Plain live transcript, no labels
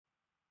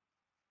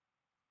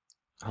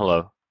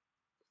Hello,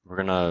 we're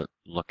going to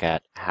look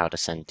at how to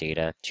send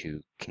data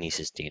to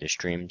Kinesis data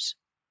streams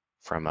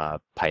from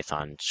a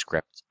Python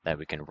script that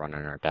we can run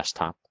on our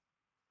desktop.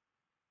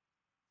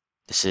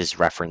 This is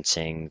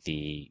referencing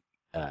the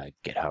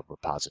GitHub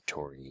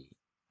repository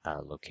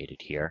located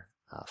here,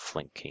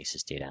 Flink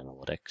Kinesis Data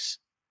Analytics.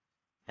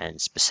 And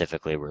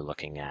specifically, we're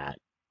looking at,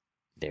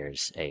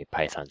 there's a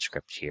Python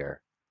script here,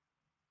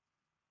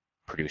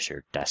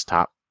 producer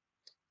desktop,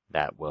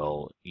 that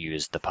will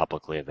use the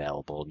publicly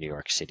available New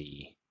York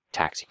City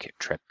taxi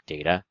trip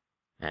data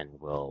and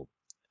will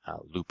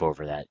loop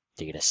over that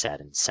data set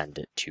and send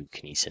it to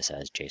Kinesis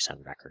as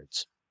JSON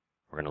records.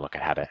 We're going to look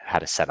at how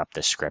to set up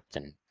this script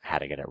and how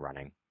to get it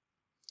running.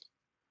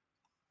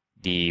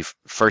 The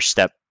first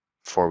step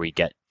before we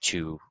get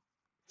too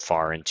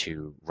far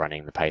into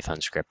running the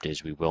Python script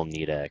is we will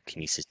need a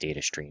Kinesis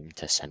data stream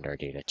to send our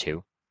data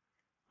to.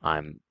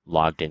 I'm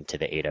logged into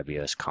the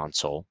AWS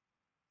console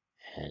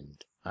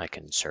and I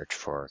can search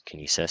for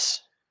Kinesis.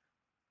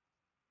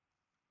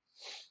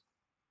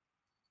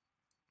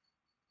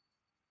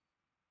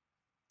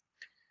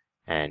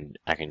 And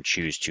I can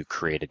choose to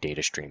create a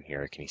data stream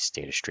here, a Kinesis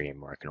data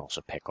stream, or I can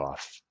also pick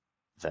off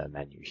the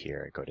menu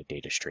here, go to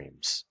data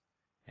streams,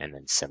 and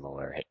then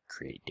similar, hit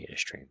create data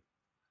stream.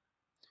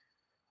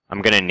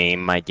 I'm going to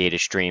name my data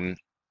stream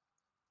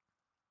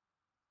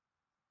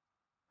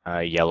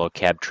Yellow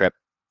Cab Trip.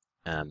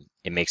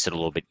 It makes it a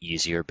little bit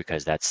easier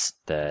because that's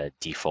the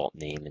default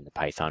name in the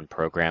Python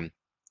program.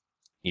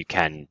 You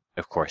can,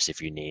 of course,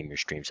 if you name your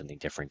stream something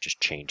different,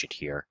 just change it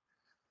here.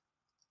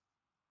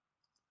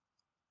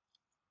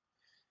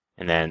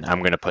 And then I'm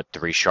going to put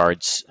 3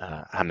 shards.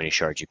 How many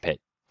shards you pick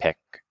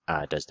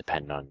does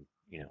depend on,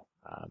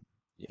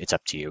 it's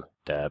up to you.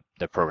 The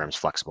program is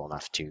flexible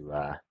enough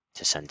to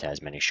send to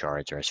as many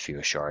shards or as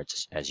few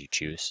shards as you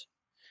choose.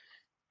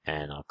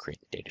 And I'll create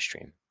the data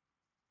stream.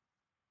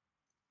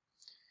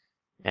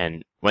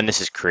 And when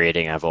this is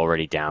creating, I've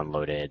already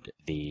downloaded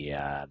the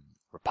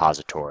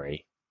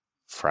repository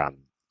from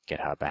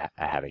GitHub.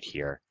 I have it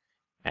here.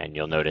 And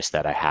you'll notice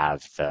that I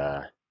have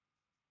the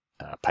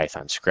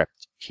Python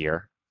script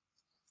here.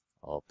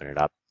 I'll open it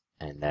up.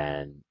 And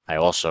then I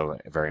also,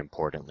 very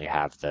importantly,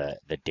 have the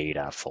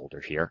data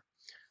folder here,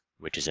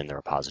 which is in the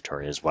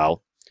repository as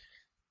well.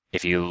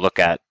 If you look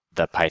at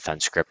the Python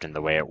script and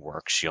the way it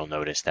works, you'll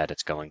notice that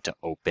it's going to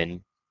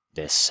open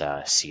this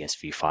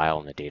CSV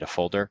file in the data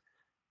folder.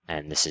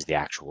 And this is the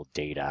actual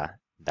data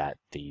that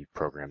the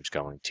program's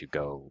going to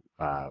go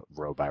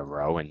row by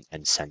row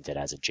and send it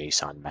as a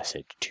JSON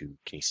message to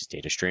Kinesis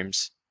data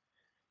streams.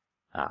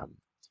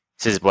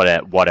 This is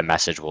what a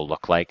message will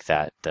look like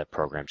that the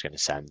program's going to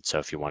send. So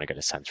if you want to get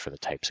a sense for the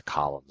types of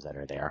columns that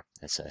are there,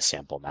 it's a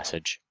sample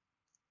message.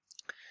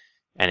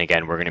 And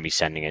again, we're going to be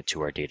sending it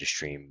to our data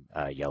stream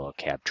Yellow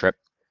Cab Trip.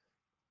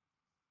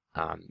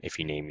 If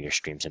you name your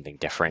stream something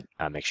different,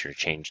 make sure to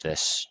change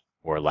this.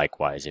 Or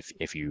likewise,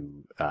 if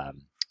you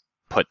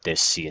put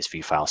this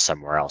CSV file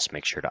somewhere else,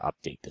 make sure to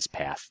update this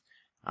path.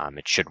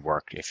 It should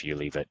work if you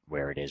leave it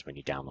where it is when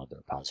you download the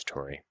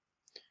repository.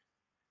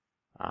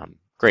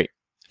 Great.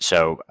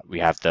 So we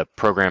have the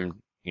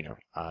program,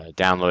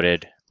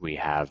 downloaded. We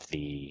have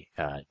the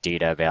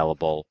data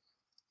available.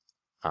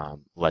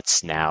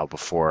 Let's now,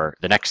 before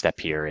the next step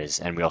here is,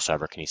 and we also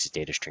have our Kinesis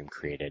data stream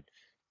created.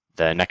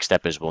 The next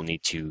step is we'll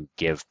need to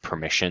give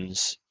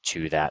permissions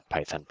to that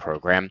Python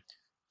program.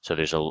 So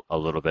there's a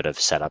little bit of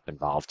setup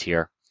involved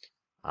here.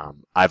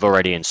 I've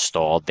already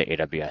installed the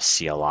AWS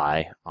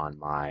CLI on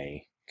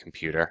my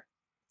computer.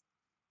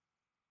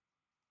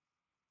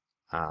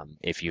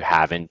 If you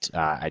haven't,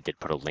 I did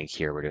put a link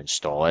here where to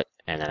install it.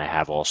 And then I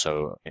have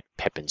also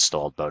pip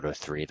installed Boto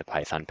 3, the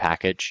Python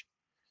package.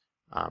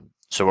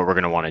 So what we're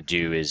going to want to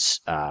do is,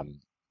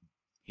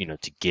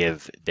 to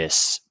give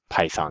this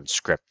Python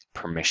script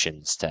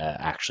permissions to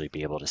actually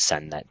be able to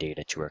send that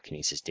data to our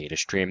Kinesis data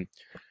stream.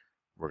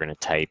 We're going to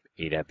type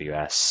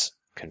AWS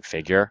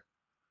configure.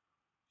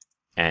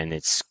 And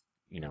it's,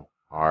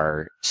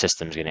 our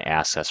system's going to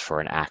ask us for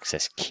an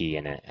access key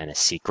and a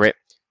secret,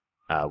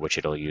 which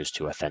it'll use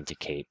to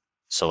authenticate.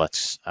 So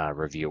let's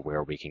review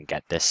where we can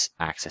get this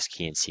access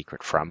key and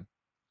secret from.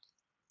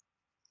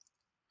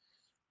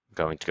 I'm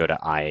going to go to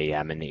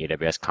IAM in the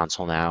AWS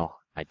console now,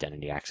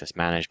 Identity Access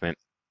Management.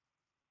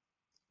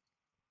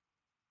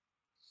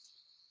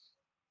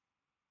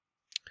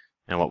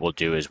 And what we'll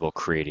do is we'll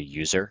create a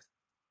user.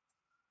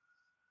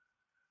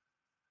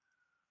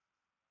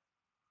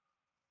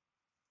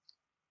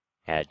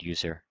 Add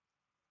user.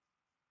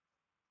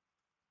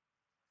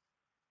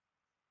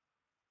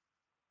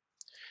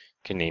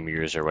 You can name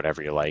your user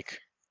whatever you like.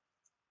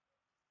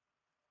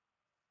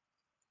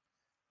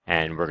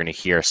 And we're going to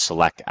here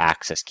select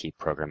access key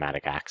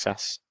programmatic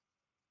access.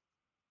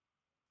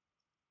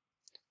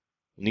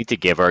 We need to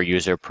give our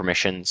user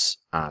permissions.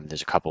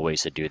 There's a couple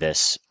ways to do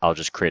this. I'll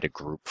just create a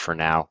group for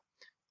now,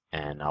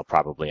 and I'll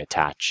probably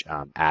attach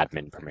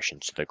admin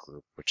permissions to the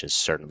group, which is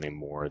certainly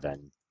more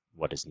than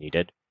what is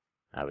needed.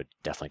 I would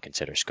definitely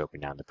consider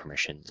scoping down the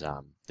permissions.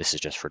 This is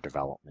just for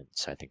development,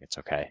 so I think it's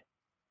okay.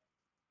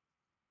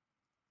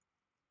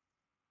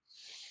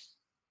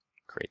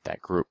 create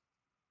that group.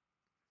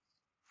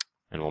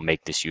 And we'll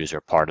make this user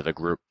part of the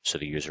group, so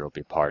the user will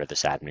be part of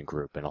this admin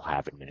group and will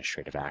have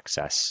administrative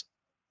access.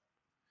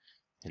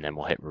 And then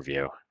we'll hit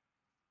review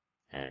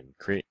and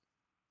create.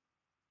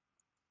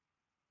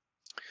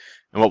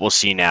 And what we'll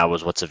see now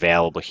is what's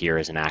available here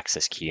is an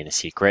access key and a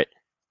secret.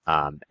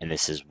 And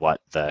this is what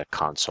the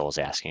console is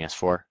asking us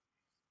for.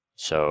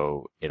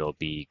 So it'll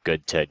be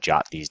good to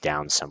jot these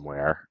down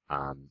somewhere.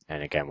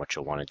 And again, what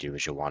you'll want to do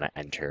is you'll want to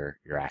enter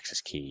your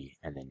access key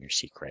and then your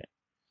secret.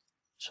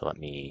 So let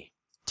me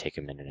take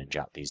a minute and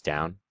jot these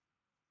down.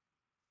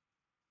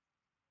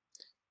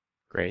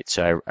 Great,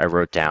 so I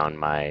wrote down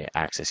my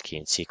access key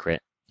and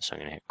secret. So I'm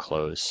going to hit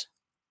close.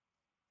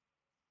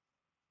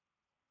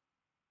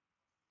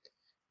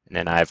 And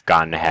then I've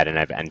gone ahead and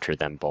I've entered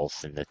them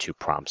both in the 2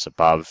 prompts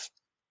above.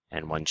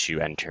 And once you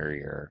enter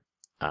your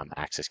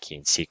access key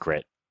and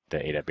secret, the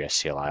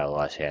AWS CLI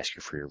will ask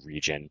you for your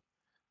region.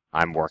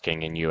 I'm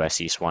working in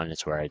US East 1.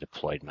 It's where I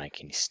deployed my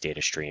Kinesis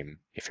Data stream.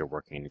 If you're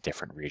working in a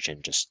different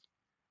region, just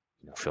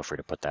feel free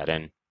to put that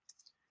in.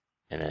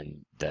 And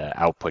then the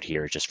output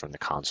here is just from the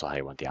console how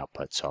you want the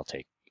output. So I'll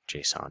take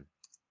JSON.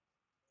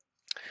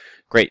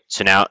 Great.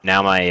 So now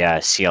my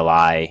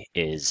CLI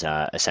is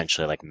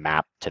essentially like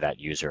mapped to that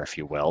user, if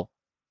you will,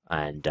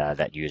 and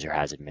that user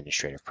has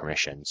administrative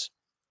permissions.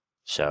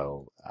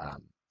 So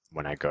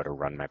when I go to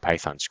run my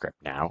Python script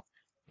now,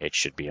 it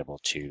should be able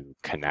to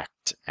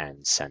connect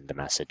and send the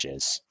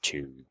messages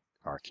to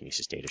our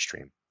Kinesis Data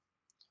stream.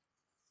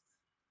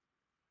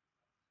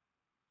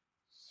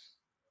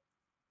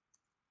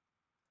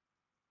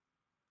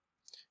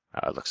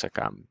 It looks like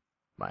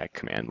my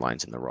command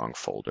line's in the wrong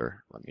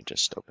folder. Let me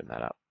just open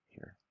that up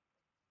here.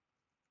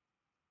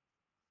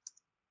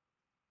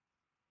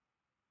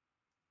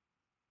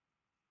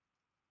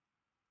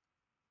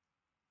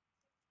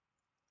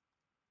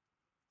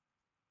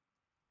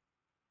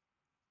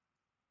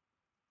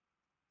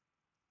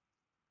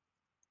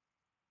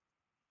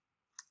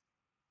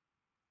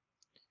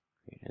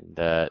 And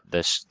the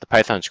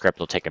Python script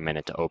will take a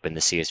minute to open the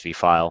CSV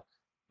file,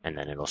 and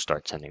then it'll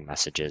start sending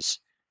messages.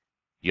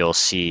 You'll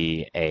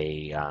see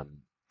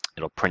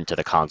it'll print to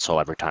the console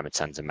every time it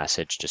sends a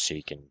message, just so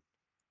you can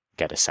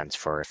get a sense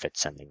for if it's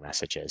sending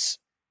messages.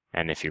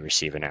 And if you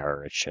receive an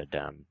error, it should,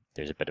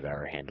 there's a bit of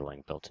error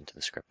handling built into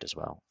the script as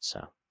well.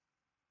 So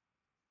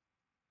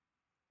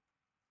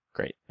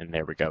great, and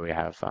there we go. We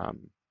have,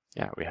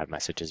 we have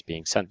messages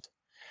being sent.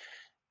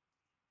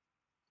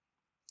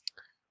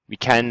 We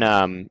can,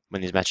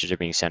 when these messages are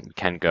being sent, we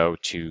can go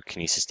to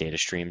Kinesis Data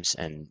Streams,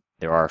 and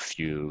there are a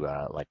few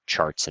like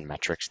charts and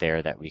metrics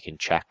there that we can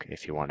check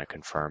if you want to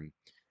confirm.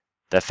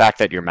 The fact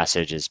that your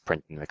message is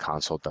printed in the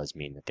console does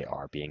mean that they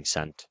are being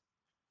sent.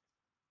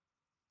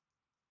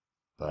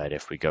 But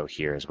if we go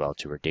here as well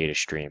to our data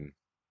stream,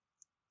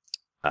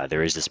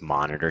 there is this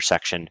monitor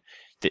section.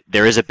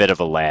 There is a bit of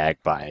a lag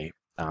by,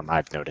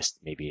 I've noticed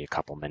maybe a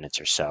couple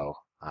minutes or so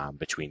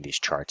between these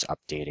charts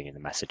updating and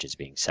the messages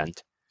being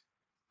sent.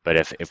 But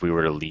if we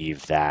were to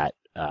leave that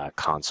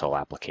console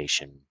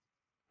application,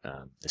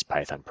 this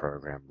Python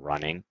program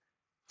running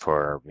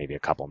for maybe a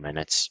couple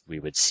minutes, we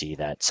would see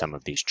that some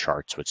of these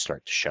charts would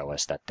start to show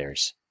us that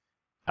there's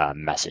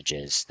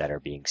messages that are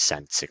being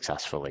sent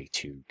successfully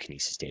to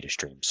Kinesis Data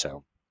Stream.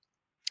 So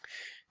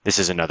this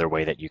is another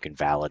way that you can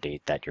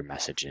validate that your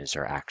messages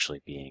are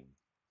actually being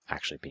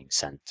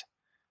sent.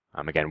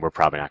 Again, we're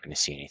probably not going to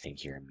see anything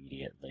here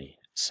immediately.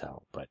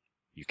 So, but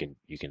you can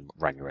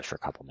run yours for a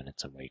couple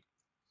minutes and wait.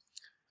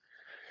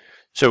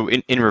 So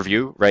in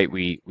review, right,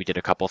 we did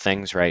a couple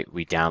things, right?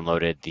 We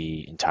downloaded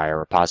the entire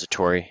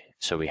repository.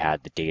 So we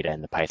had the data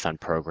in the Python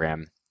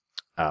program.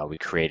 We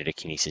created a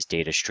Kinesis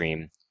data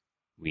stream.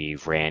 We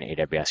ran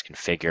AWS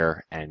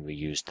configure, and we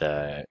used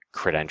the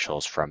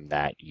credentials from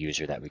that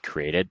user that we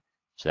created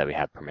so that we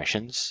have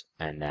permissions.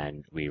 And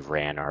then we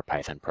ran our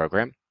Python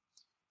program.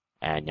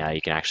 And now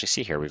you can actually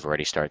see here, we've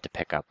already started to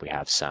pick up. We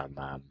have some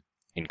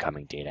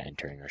incoming data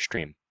entering our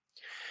stream.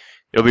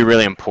 It'll be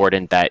really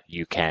important that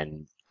you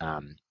can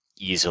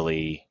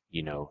easily,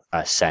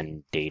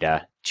 send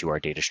data to our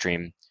data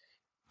stream.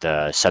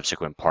 The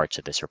subsequent parts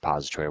of this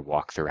repository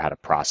walk through how to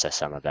process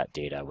some of that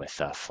data with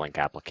Flink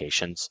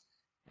applications.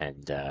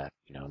 And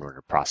in order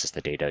to process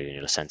the data, you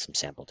need to send some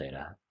sample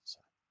data. So,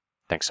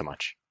 thanks so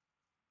much.